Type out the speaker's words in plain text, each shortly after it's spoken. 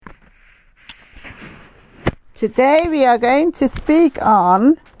Today we are going to speak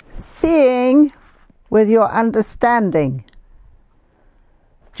on seeing with your understanding.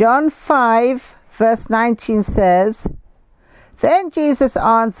 John 5 verse 19 says, "Then Jesus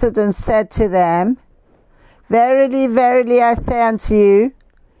answered and said to them, Verily, verily, I say unto you,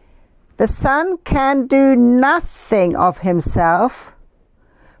 the Son can do nothing of himself,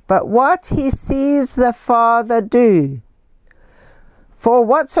 but what he sees the Father do. For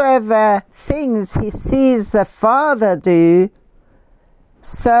whatsoever things he sees the Father do,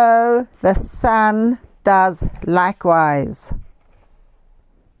 so the Son does likewise."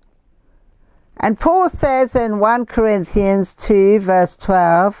 And Paul says in 1 Corinthians 2 verse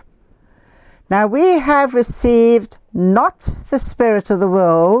 12, "Now we have received not the spirit of the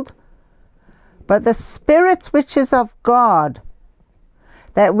world, but the Spirit which is of God,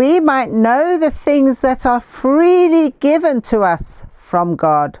 that we might know the things that are freely given to us from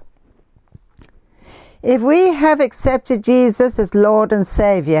God." If we have accepted Jesus as Lord and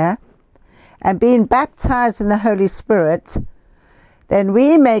Saviour and been baptized in the Holy Spirit, then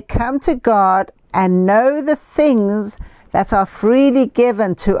we may come to God and know the things that are freely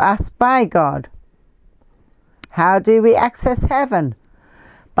given to us by God. How do we access heaven?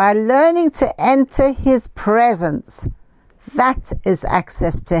 By learning to enter His presence. That is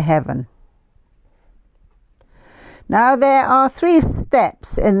access to heaven. Now there are 3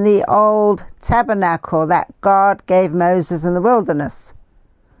 steps in the old tabernacle that God gave Moses in the wilderness.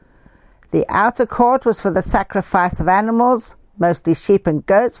 The outer court was for the sacrifice of animals, mostly sheep and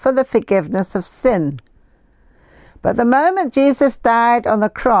goats, for the forgiveness of sin. But the moment Jesus died on the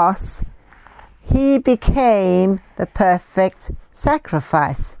cross, He became the perfect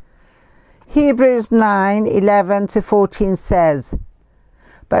sacrifice. Hebrews 9:11-14 says,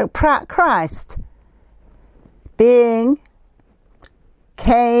 "But Christ,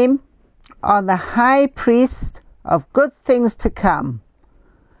 came on the high priest of good things to come,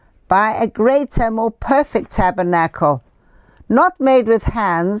 by a greater, more perfect tabernacle, not made with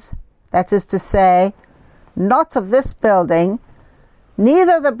hands, that is to say, not of this building,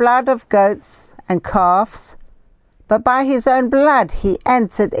 neither the blood of goats and calves, but by his own blood he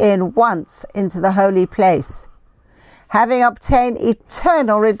entered in once into the holy place, having obtained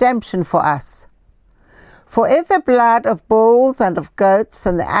eternal redemption for us. For if the blood of bulls and of goats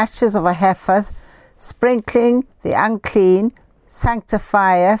and the ashes of a heifer, sprinkling the unclean,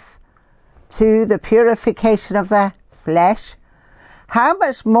 sanctifieth to the purification of the flesh, how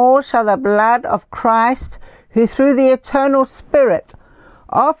much more shall the blood of Christ, who through the eternal Spirit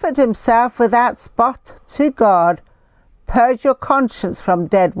offered himself without spot to God, purge your conscience from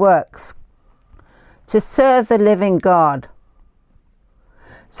dead works, to serve the living God."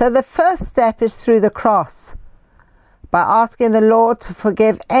 So the first step is through the cross, by asking the Lord to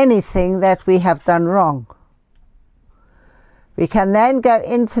forgive anything that we have done wrong. We can then go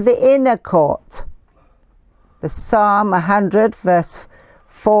into the inner court. The Psalm 100 verse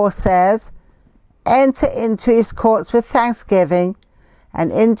 4 says, "Enter into his courts with thanksgiving,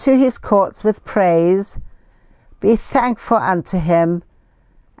 and into his courts with praise. Be thankful unto him,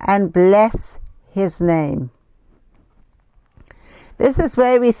 and bless his name." This is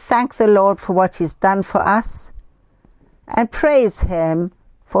where we thank the Lord for what he's done for us, and praise him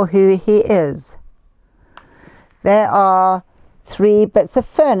for who he is. There are 3 bits of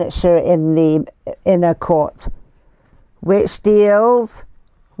furniture in the inner court, which deals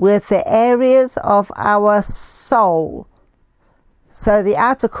with the areas of our soul. So the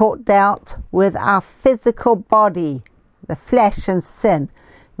outer court dealt with our physical body, the flesh and sin.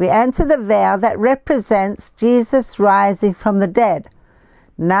 We enter the veil that represents Jesus rising from the dead.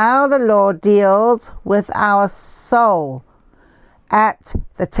 Now the Lord deals with our soul. At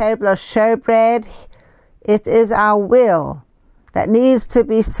the table of showbread, it is our will that needs to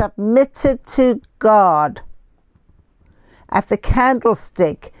be submitted to God. At the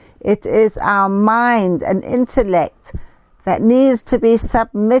candlestick, it is our mind and intellect that needs to be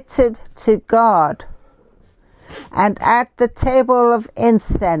submitted to God. And at the table of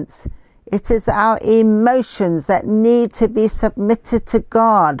incense, it is our emotions that need to be submitted to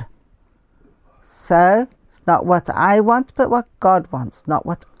God. So, it's not what I want, but what God wants. Not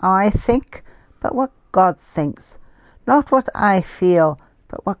what I think, but what God thinks. Not what I feel,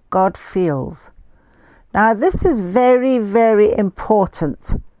 but what God feels. Now, this is very, very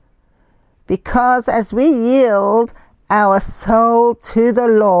important, because as we yield our soul to the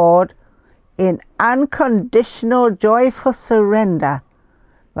Lord in unconditional, joyful surrender,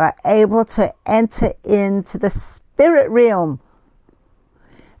 we're able to enter into the spirit realm.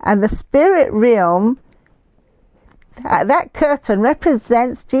 And the spirit realm, that curtain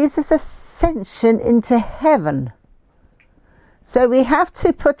represents Jesus' ascension into heaven. So we have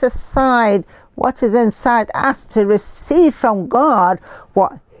to put aside what is inside us to receive from God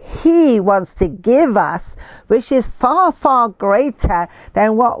what He wants to give us, which is far, far greater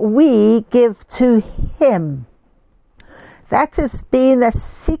than what we give to Him. That has been the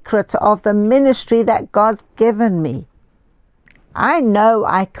secret of the ministry that God's given me. I know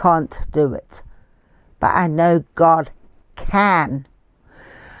I can't do it, but I know God can.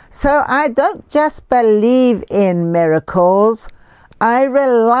 So I don't just believe in miracles, I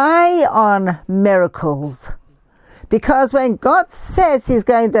rely on miracles. Because when God says He's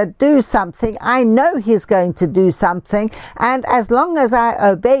going to do something, I know He's going to do something. And as long as I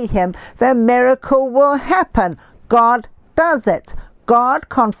obey Him, the miracle will happen. God does it. God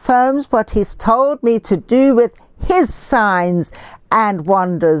confirms what He's told me to do with His signs and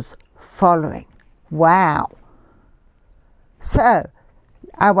wonders following. Wow. So,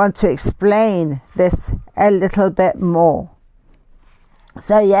 I want to explain this a little bit more.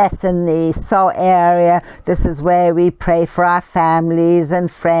 So yes, in the Seoul area, this is where we pray for our families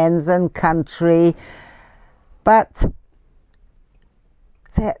and friends and country. But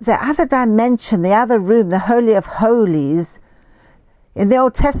the other dimension, the other room, the Holy of Holies, in the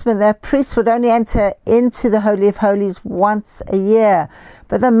Old Testament, the priests would only enter into the Holy of Holies once a year.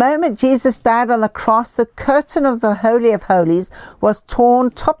 But the moment Jesus died on the cross, the curtain of the Holy of Holies was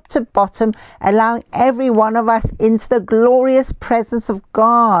torn top to bottom, allowing every one of us into the glorious presence of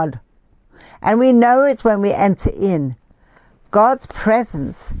God. And we know it when we enter in. God's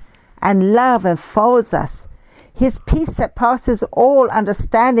presence and love enfolds us. His peace that passes all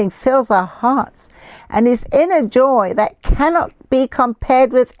understanding fills our hearts, and His inner joy that cannot be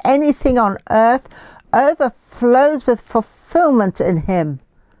compared with anything on earth overflows with fulfillment in Him.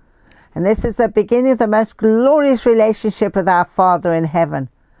 And this is the beginning of the most glorious relationship with our Father in heaven,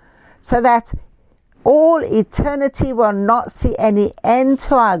 so that all eternity will not see any end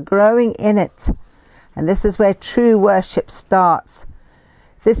to our growing in it. And this is where true worship starts.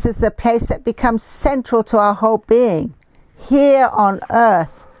 This is the place that becomes central to our whole being, here on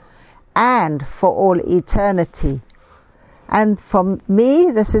earth and for all eternity. And for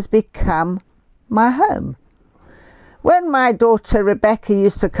me, this has become my home. When my daughter Rebecca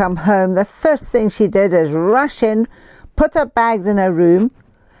used to come home, the first thing she did is rush in, put her bags in her room,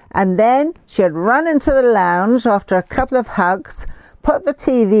 and then she'd run into the lounge after a couple of hugs, put the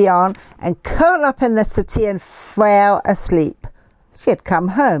TV on, and curl up in the settee and fall asleep. She had come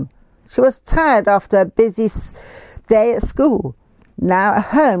home. She was tired after a busy day at school. Now at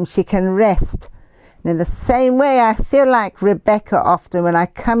home she can rest. And in the same way, I feel like Rebecca often when I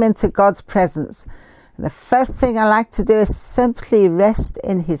come into God's presence. And the first thing I like to do is simply rest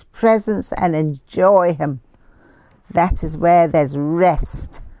in His presence and enjoy Him. That is where there's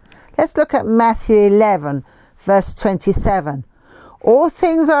rest. Let's look at Matthew 11, verse 27. All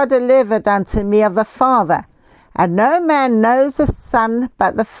things are delivered unto me of the Father, and no man knows the Son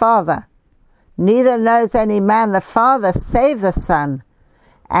but the Father. Neither knows any man the Father save the Son,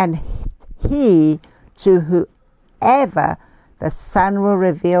 and He to whoever the Son will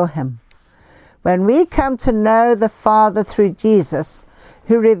reveal Him. When we come to know the Father through Jesus,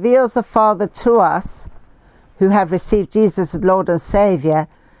 who reveals the Father to us, who have received Jesus as Lord and Saviour,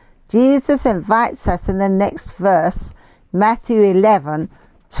 Jesus invites us in the next verse, Matthew 11,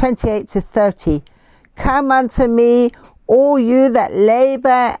 28 to 30, Come unto me, all you that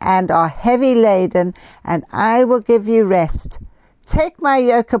labour and are heavy laden, and I will give you rest. Take my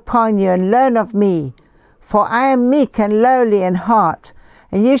yoke upon you and learn of me, for I am meek and lowly in heart,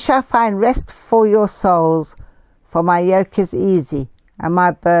 and you shall find rest for your souls. For my yoke is easy and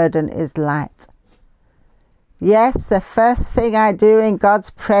my burden is light. Yes, the first thing I do in God's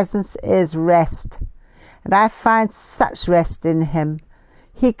presence is rest, and I find such rest in Him.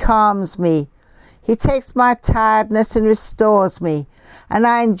 He calms me. He takes my tiredness and restores me, and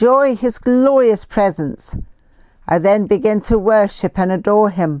I enjoy His glorious presence. I then begin to worship and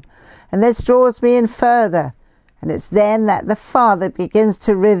adore Him, and this draws me in further, and it's then that the Father begins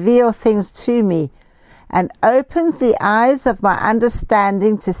to reveal things to me and opens the eyes of my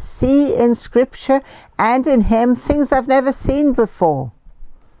understanding to see in Scripture and in Him things I've never seen before.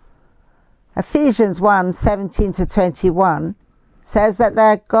 Ephesians 1, 17 to 21 says that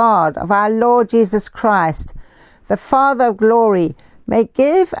the God of our Lord Jesus Christ, the Father of glory, may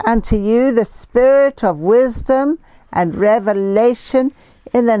give unto you the spirit of wisdom and revelation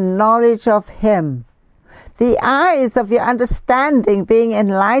in the knowledge of Him, the eyes of your understanding being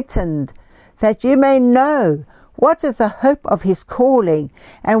enlightened, that you may know what is the hope of His calling,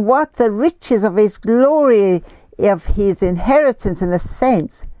 and what the riches of His glory, of His inheritance in the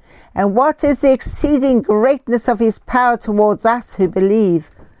saints, And what is the exceeding greatness of his power towards us who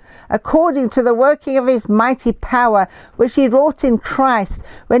believe? According to the working of his mighty power, which he wrought in Christ,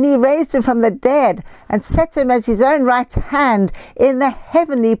 when he raised him from the dead, and set him at his own right hand in the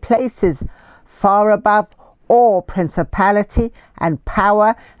heavenly places, far above all principality, and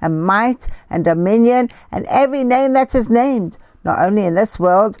power, and might, and dominion, and every name that is named, not only in this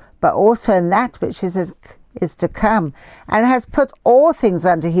world, but also in that which is to come, and has put all things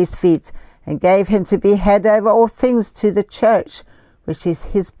under his feet, and gave him to be head over all things to the church, which is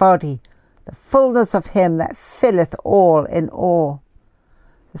his body, the fullness of him that filleth all in all.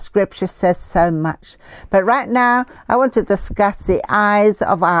 The scripture says so much. But right now, I want to discuss the eyes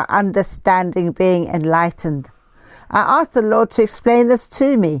of our understanding being enlightened. I asked the Lord to explain this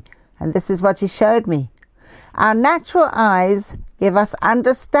to me, and this is what he showed me. Our natural eyes give us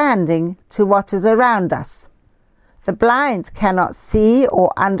understanding to what is around us. The blind cannot see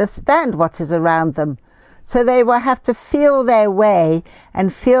or understand what is around them, so they will have to feel their way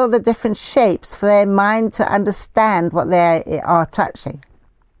and feel the different shapes for their mind to understand what they are touching.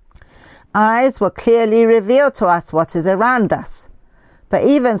 Eyes will clearly reveal to us what is around us, but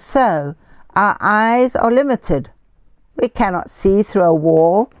even so, our eyes are limited. We cannot see through a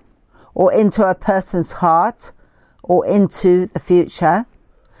wall, or into a person's heart, or into the future.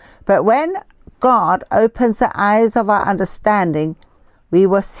 But when God opens the eyes of our understanding, we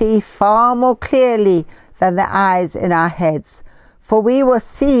will see far more clearly than the eyes in our heads. For we will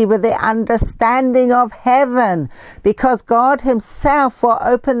see with the understanding of heaven, because God himself will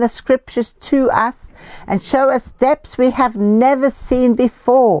open the scriptures to us and show us depths we have never seen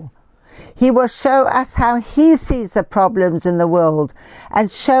before. He will show us how he sees the problems in the world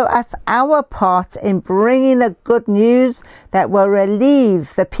and show us our part in bringing the good news that will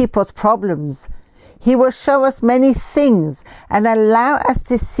relieve the people's problems. He will show us many things and allow us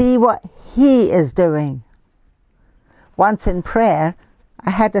to see what he is doing. Once in prayer,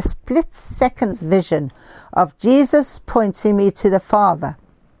 I had a split-second vision of Jesus pointing me to the Father.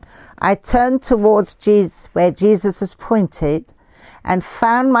 I turned towards Jesus, where Jesus was pointed, and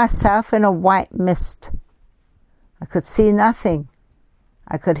found myself in a white mist. I could see nothing.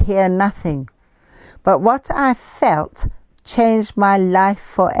 I could hear nothing. But what I felt changed my life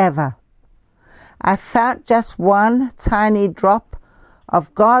forever. I felt just one tiny drop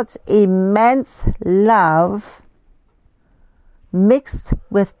of God's immense love mixed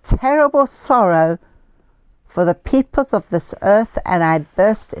with terrible sorrow for the peoples of this earth, and I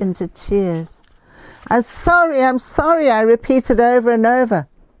burst into tears. I'm sorry, I repeated over and over.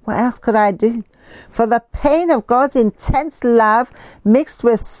 What else could I do? For the pain of God's intense love mixed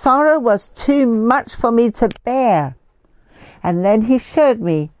with sorrow was too much for me to bear. And then he showed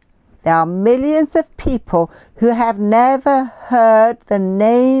me there are millions of people who have never heard the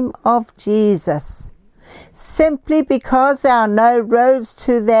name of Jesus, simply because there are no roads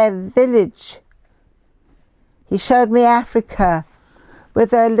to their village. He showed me Africa with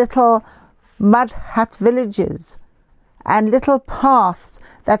their little mud hut villages and little paths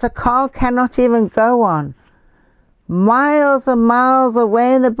that a car cannot even go on, miles and miles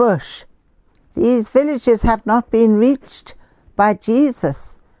away in the bush. These villages have not been reached by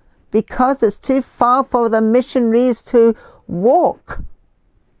Jesus because it's too far for the missionaries to walk.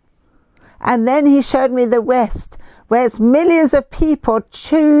 And then he showed me the West, where millions of people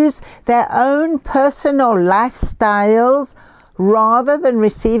choose their own personal lifestyles rather than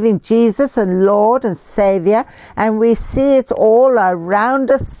receiving Jesus and Lord and Savior. And we see it all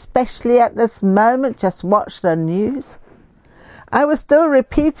around us, especially at this moment. Just watch the news. I was still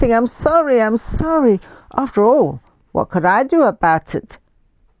repeating, I'm sorry. After all, what could I do about it?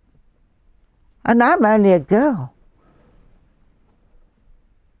 And I'm only a girl.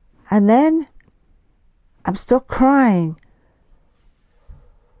 And then I'm still crying.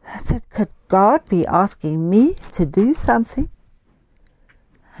 I said, could God be asking me to do something?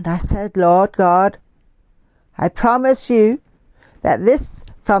 And I said, Lord God, I promise you that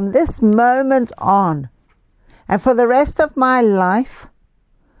from this moment on and for the rest of my life,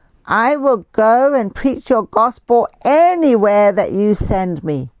 I will go and preach your gospel anywhere that you send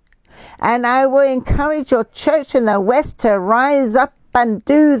me. And I will encourage your church in the West to rise up and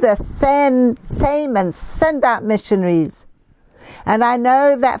do the same and send out missionaries. And I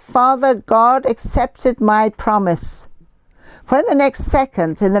know that Father God accepted my promise. For in the next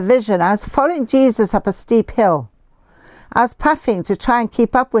second, in the vision, I was following Jesus up a steep hill. I was puffing to try and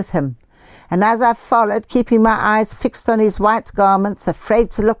keep up with him. And as I followed, keeping my eyes fixed on his white garments,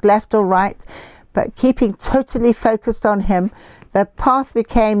 afraid to look left or right, but keeping totally focused on him, the path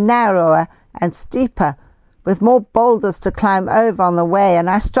became narrower and steeper, with more boulders to climb over on the way, and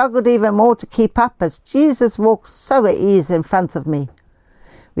I struggled even more to keep up as Jesus walked so at ease in front of me.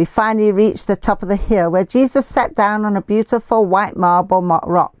 We finally reached the top of the hill where Jesus sat down on a beautiful white marble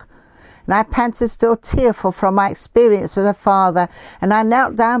rock, and I panted, still tearful from my experience with the Father, and I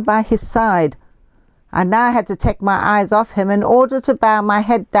knelt down by his side. I now had to take my eyes off him in order to bow my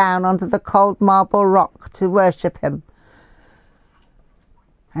head down onto the cold marble rock to worship him.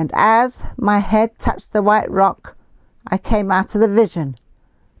 And as my head touched the white rock, I came out of the vision.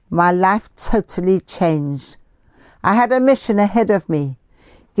 My life totally changed. I had a mission ahead of me,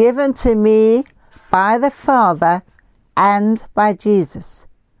 given to me by the Father and by Jesus.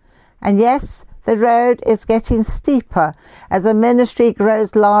 And yes, the road is getting steeper as the ministry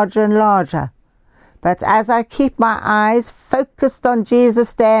grows larger and larger. But as I keep my eyes focused on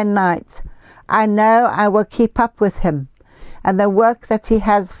Jesus day and night, I know I will keep up with him and the work that he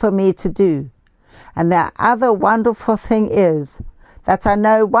has for me to do. And the other wonderful thing is that I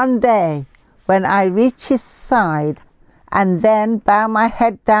know one day when I reach his side and then bow my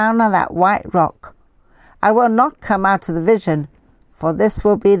head down on that white rock, I will not come out of the vision, for this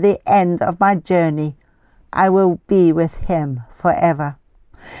will be the end of my journey. I will be with him forever.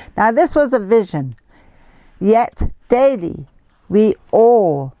 Now this was a vision, yet daily we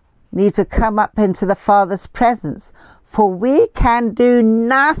all need to come up into the Father's presence, for we can do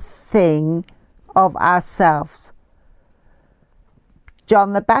nothing of ourselves.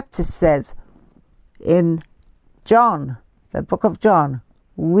 John the Baptist says in John, the book of John,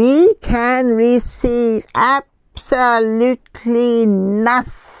 we can receive absolutely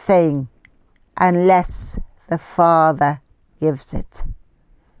nothing unless the Father gives it.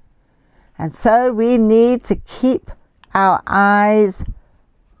 And so we need to keep our eyes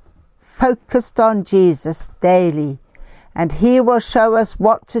focused on Jesus daily, and he will show us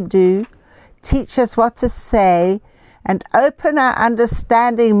what to do, teach us what to say, and open our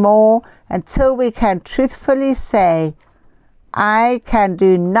understanding more until we can truthfully say, I can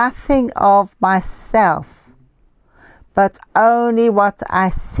do nothing of myself, but only what I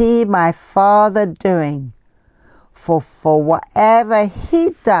see my Father doing. For whatever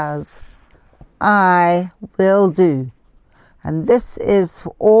he does, I will do. And this is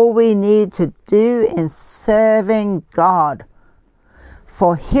all we need to do in serving God.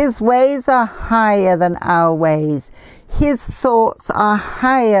 For his ways are higher than our ways. His thoughts are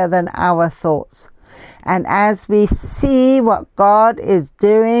higher than our thoughts. And as we see what God is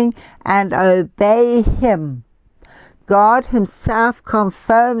doing and obey him, God himself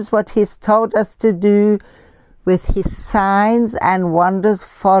confirms what he's told us to do with his signs and wonders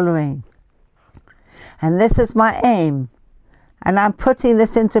following. And this is my aim. And I'm putting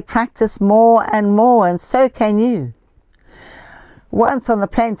this into practice more and more, and so can you. Once on the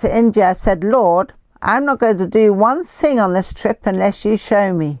plane to India, I said, Lord, I'm not going to do one thing on this trip unless you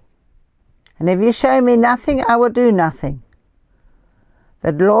show me. And if you show me nothing, I will do nothing.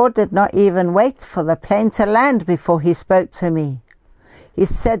 The Lord did not even wait for the plane to land before he spoke to me. He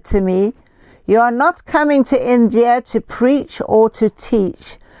said to me, you are not coming to India to preach or to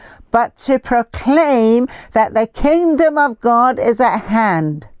teach, but to proclaim that the kingdom of God is at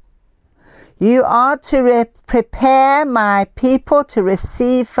hand. You are to prepare my people to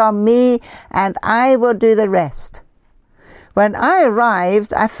receive from me, and I will do the rest. When I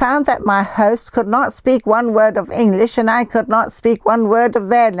arrived, I found that my host could not speak one word of English, and I could not speak one word of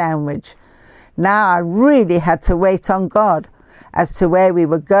their language. Now I really had to wait on God as to where we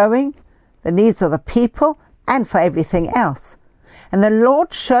were going, the needs of the people, and for everything else. And the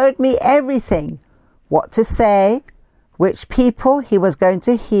Lord showed me everything, what to say, which people he was going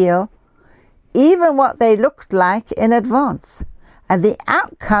to heal, even what they looked like in advance. And the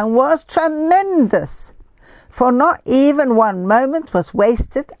outcome was tremendous. For not even one moment was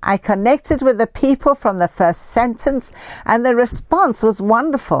wasted. I connected with the people from the first sentence, and the response was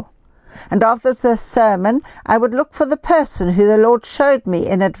wonderful. And after the sermon, I would look for the person who the Lord showed me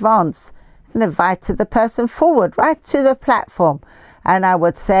in advance and invited the person forward right to the platform. And I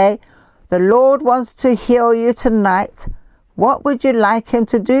would say, the Lord wants to heal you tonight. What would you like him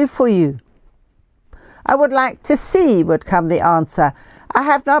to do for you? I would like to see, would come the answer. I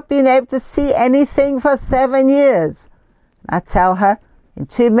have not been able to see anything for 7 years. I tell her, in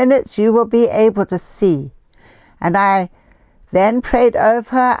 2 minutes you will be able to see. And I then prayed over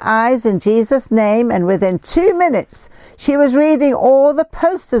her eyes in Jesus' name, and within 2 minutes she was reading all the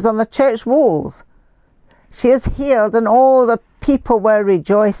posters on the church walls. She is healed, and all the people were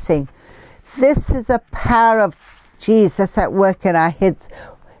rejoicing. This is the power of Jesus at work in our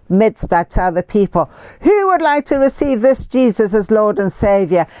midst, I tell the people. Who would like to receive this Jesus as Lord and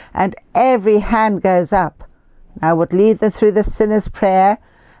Saviour? And every hand goes up. I would lead them through the sinner's prayer,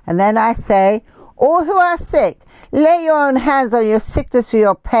 and then I say, all who are sick, lay your own hands on your sickness or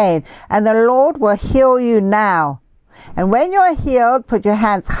your pain, and the Lord will heal you now. And when you are healed, put your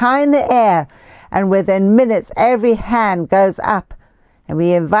hands high in the air, and within minutes every hand goes up. And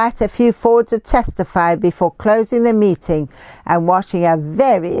we invite a few forward to testify before closing the meeting and watching a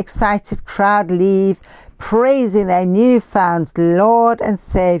very excited crowd leave, praising their newfound Lord and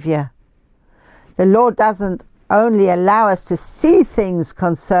Saviour. The Lord doesn't only allow us to see things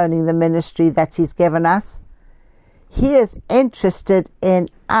concerning the ministry that He's given us. He is interested in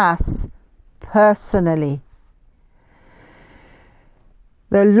us personally.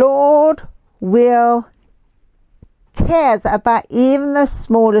 The Lord cares about even the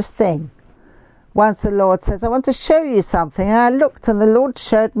smallest thing. Once the Lord says, I want to show you something. And I looked, and the Lord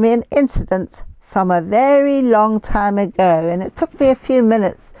showed me an incident from a very long time ago. And it took me a few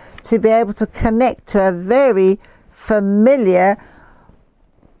minutes to be able to connect to a very familiar,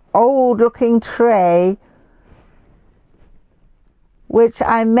 old-looking tray which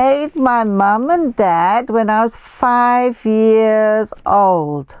I made my mum and dad when I was 5 years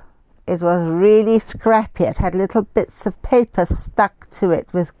old. It was really scrappy. It had little bits of paper stuck to it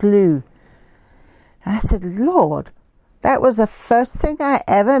with glue. I said, Lord, that was the first thing I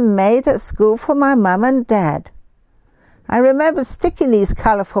ever made at school for my mum and dad. I remember sticking these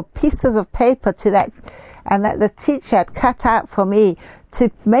colourful pieces of paper to that, and that the teacher had cut out for me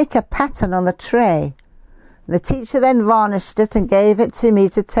to make a pattern on the tray. The teacher then varnished it and gave it to me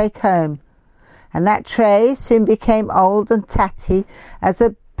to take home. And that tray soon became old and tatty as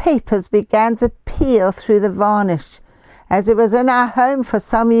the papers began to peel through the varnish, as it was in our home for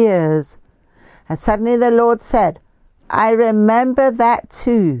some years. And suddenly the Lord said, I remember that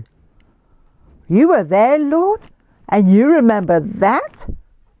too. You were there, Lord? And you remember that?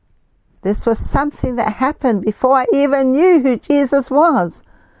 This was something that happened before I even knew who Jesus was.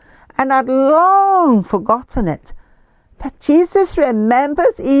 And I'd long forgotten it. But Jesus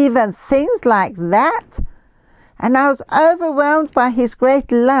remembers even things like that. And I was overwhelmed by His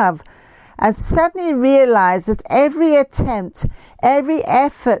great love, and suddenly realized that every attempt, every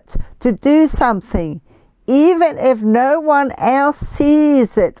effort to do something, even if no one else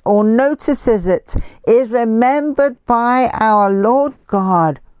sees it or notices it, is remembered by our Lord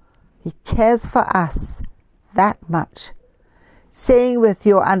God. He cares for us that much. Seeing with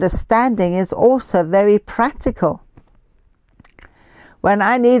your understanding is also very practical. When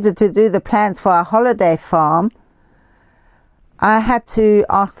I needed to do the plans for our holiday farm, I had to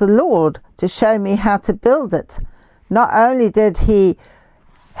ask the Lord to show me how to build it. Not only did He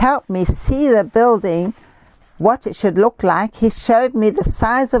help me see the building, what it should look like, He showed me the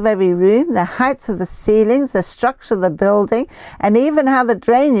size of every room, the heights of the ceilings, the structure of the building, and even how the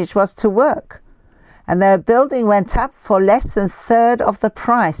drainage was to work. And the building went up for less than a third of the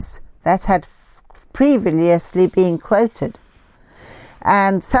price that had previously been quoted.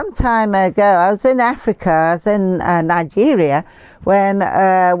 And some time ago, I was in Africa, I was in Nigeria, when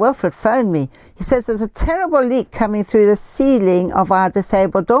Wilfred phoned me. He says there's a terrible leak coming through the ceiling of our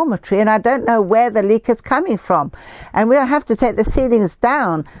disabled dormitory, and I don't know where the leak is coming from. And we'll have to take the ceilings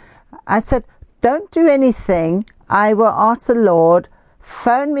down. I said, don't do anything. I will ask the Lord.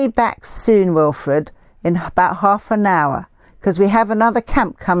 Phone me back soon, Wilfred, in about half an hour, because we have another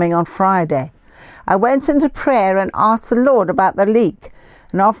camp coming on Friday. I went into prayer and asked the Lord about the leak.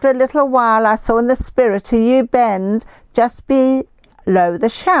 And after a little while, I saw in the Spirit a U-bend just below the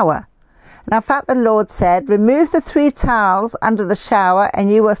shower. And I felt the Lord said, remove the 3 towels under the shower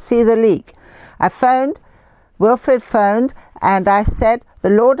and you will see the leak. Wilfred phoned, and I said, the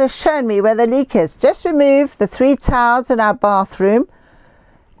Lord has shown me where the leak is. Just remove the 3 towels in our bathroom,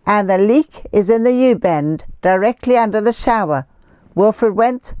 and the leak is in the U-bend, directly under the shower. Wilfred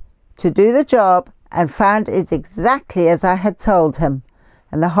went to do the job and found it exactly as I had told him.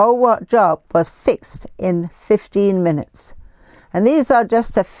 And the whole job was fixed in 15 minutes. And these are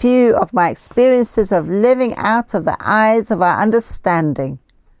just a few of my experiences of living out of the eyes of our understanding.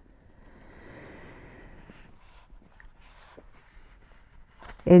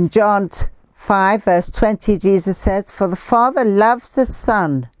 In John 5 verse 20, Jesus says, for the Father loves the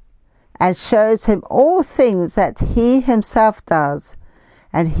Son and shows him all things that He Himself does,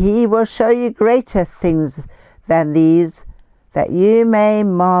 and He will show you greater things than these, that you may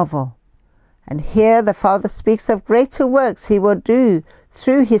marvel. And here the Father speaks of greater works He will do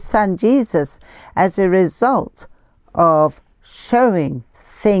through His Son Jesus as a result of showing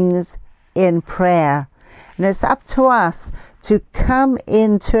things in prayer. And it's up to us to come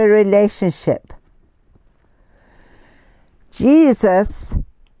into a relationship. Jesus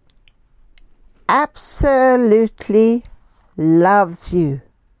absolutely loves you.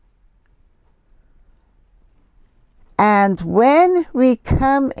 And when we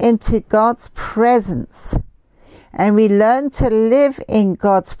come into God's presence and we learn to live in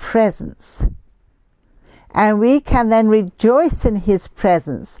God's presence, and we can then rejoice in His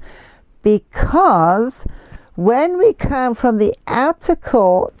presence, because when we come from the outer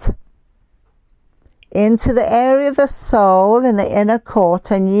court into the area of the soul in the inner court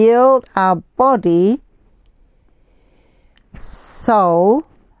and yield our body, soul,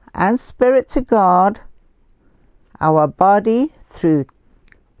 and spirit to God, our body through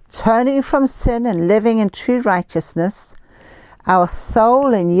turning from sin and living in true righteousness, our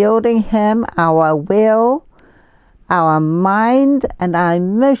soul in yielding Him, our will, our mind, and our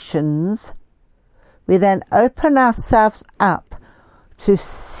emotions, we then open ourselves up to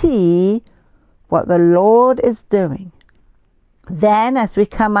see what the Lord is doing. Then, as we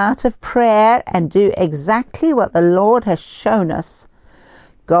come out of prayer and do exactly what the Lord has shown us,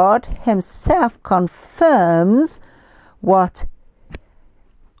 God Himself confirms what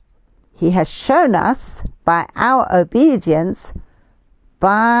He has shown us by our obedience,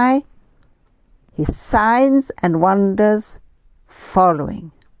 by His signs and wonders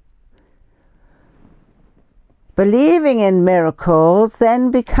following. Believing in miracles then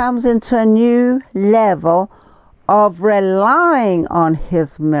becomes into a new level of relying on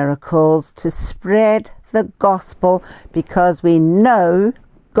His miracles to spread the gospel, because we know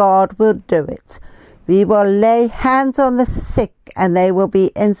God will do it. We will lay hands on the sick and they will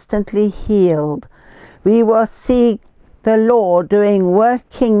be instantly healed. We will see the Lord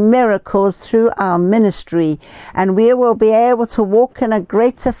working miracles through our ministry, and we will be able to walk in a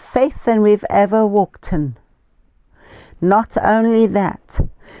greater faith than we've ever walked in. Not only that,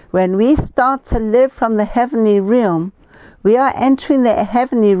 when we start to live from the heavenly realm, we are entering the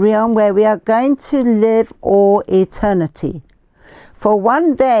heavenly realm where we are going to live all eternity. For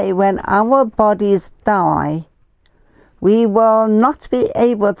one day when our bodies die, we will not be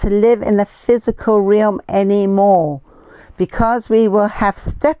able to live in the physical realm anymore, because we will have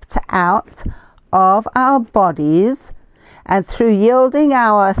stepped out of our bodies, and through yielding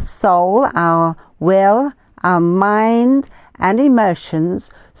our soul, our will, our mind and emotions,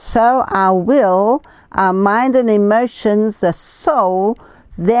 so our will, our mind and emotions, the soul,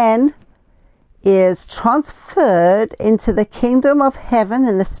 then is transferred into the kingdom of heaven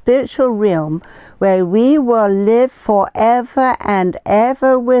in the spiritual realm, where we will live forever and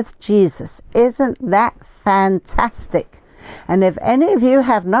ever with Jesus. Isn't that fantastic? And if any of you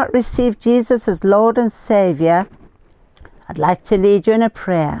have not received Jesus as Lord and Savior, I'd like to lead you in a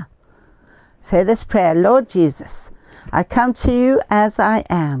prayer. Say this prayer: Lord Jesus, I come to you as I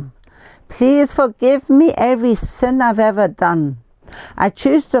am. Please forgive me every sin I've ever done. I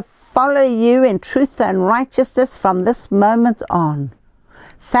choose to follow you in truth and righteousness from this moment on.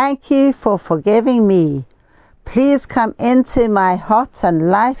 Thank you for forgiving me. Please come into my heart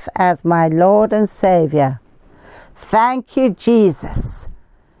and life as my Lord and Savior. Thank you, Jesus.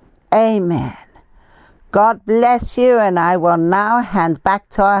 Amen. God bless you, and I will now hand back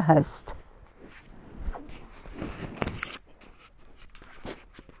to our host.